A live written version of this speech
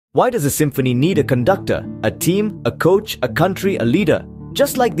Why does a symphony need a conductor, a team, a coach, a country, a leader?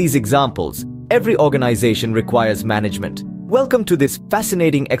 Just like these examples, every organization requires management. Welcome to this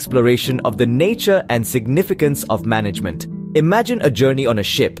fascinating exploration of the nature and significance of management. Imagine a journey on a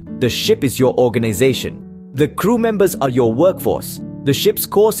ship. The ship is your organization. The crew members are your workforce. The ship's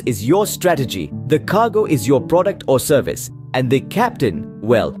course is your strategy. The cargo is your product or service. And the captain,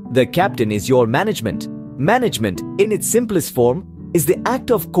 well, the captain is your management. Management, in its simplest form, is the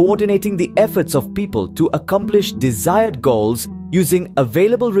act of coordinating the efforts of people to accomplish desired goals using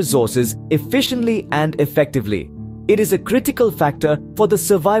available resources efficiently and effectively. It is a critical factor for the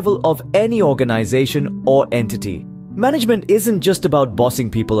survival of any organization or entity. Management isn't just about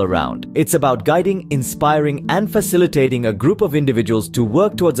bossing people around. It's about guiding, inspiring, and facilitating a group of individuals to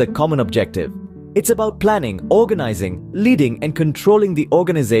work towards a common objective. It's about planning, organizing, leading, and controlling the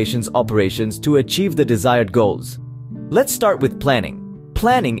organization's operations to achieve the desired goals. Let's start with planning.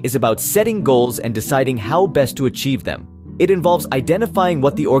 Planning is about setting goals and deciding how best to achieve them. It involves identifying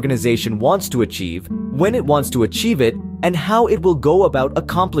what the organization wants to achieve, when it wants to achieve it, and how it will go about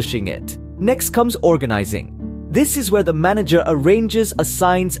accomplishing it. Next comes organizing. This is where the manager arranges,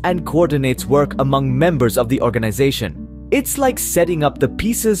 assigns, and coordinates work among members of the organization. It's like setting up the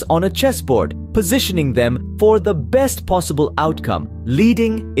pieces on a chessboard, positioning them for the best possible outcome.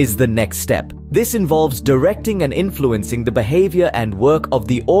 Leading is the next step. This involves directing and influencing the behavior and work of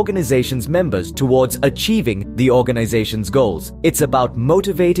the organization's members towards achieving the organization's goals. It's about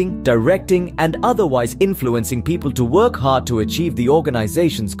motivating, directing, and otherwise influencing people to work hard to achieve the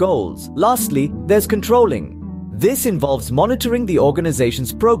organization's goals. Lastly, there's controlling. This involves monitoring the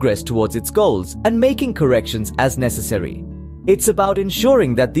organization's progress towards its goals and making corrections as necessary. It's about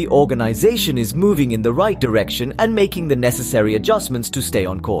ensuring that the organization is moving in the right direction and making the necessary adjustments to stay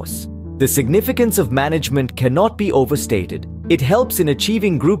on course. The significance of management cannot be overstated. It helps in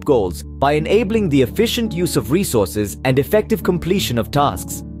achieving group goals by enabling the efficient use of resources and effective completion of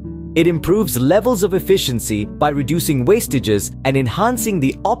tasks. It improves levels of efficiency by reducing wastages and enhancing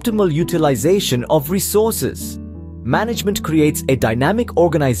the optimal utilization of resources. Management creates a dynamic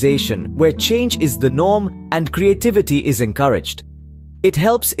organization where change is the norm and creativity is encouraged. It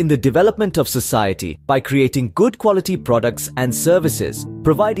helps in the development of society by creating good quality products and services,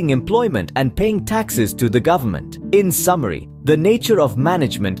 providing employment and paying taxes to the government. In summary, the nature of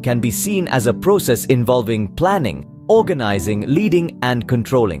management can be seen as a process involving planning, organizing, leading, and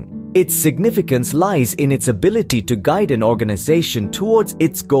controlling. Its significance lies in its ability to guide an organization towards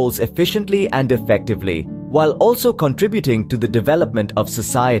its goals efficiently and effectively, while also contributing to the development of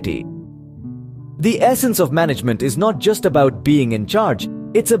society. The essence of management is not just about being in charge.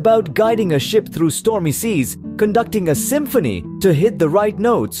 It's about guiding a ship through stormy seas, conducting a symphony to hit the right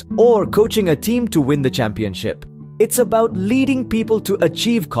notes, or coaching a team to win the championship. It's about leading people to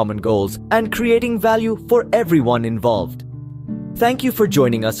achieve common goals and creating value for everyone involved. Thank you for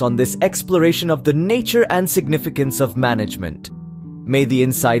joining us on this exploration of the nature and significance of management. May the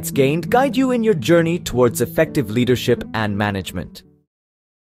insights gained guide you in your journey towards effective leadership and management.